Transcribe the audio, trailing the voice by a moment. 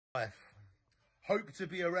Life. Hope to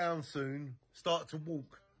be around soon. Start to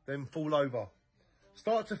walk, then fall over.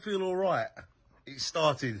 Start to feel alright. It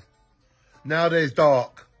started. Now there's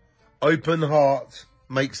dark. Open heart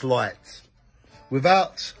makes light.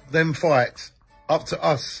 Without them fight. Up to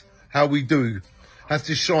us how we do. Have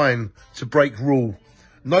to shine to break rule.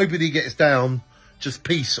 Nobody gets down. Just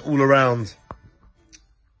peace all around.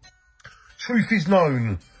 Truth is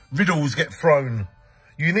known. Riddles get thrown.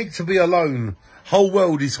 Unique to be alone. Whole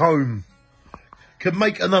world is home. Can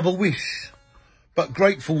make another wish, but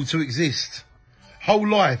grateful to exist. Whole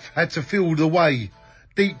life had to feel the way.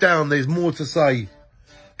 Deep down there's more to say.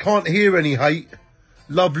 Can't hear any hate.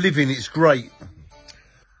 Love living, it's great.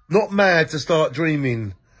 Not mad to start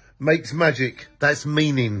dreaming. Makes magic, that's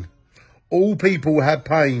meaning. All people have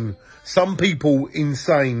pain. Some people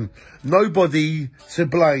insane. Nobody to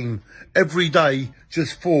blame. Every day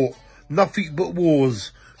just fought. Nothing but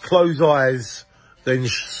wars. Close eyes, then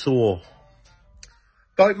saw.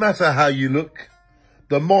 Don't matter how you look.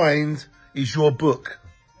 The mind is your book.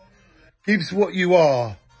 Gives what you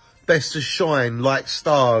are. Best to shine like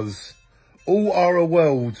stars. All are a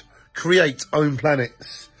world. Create own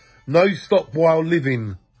planets. No stop while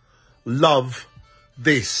living. Love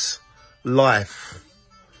this life.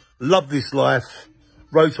 Love this life.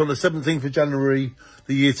 Wrote on the 17th of January,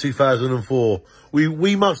 the year 2004.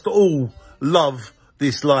 We must all love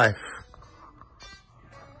this life.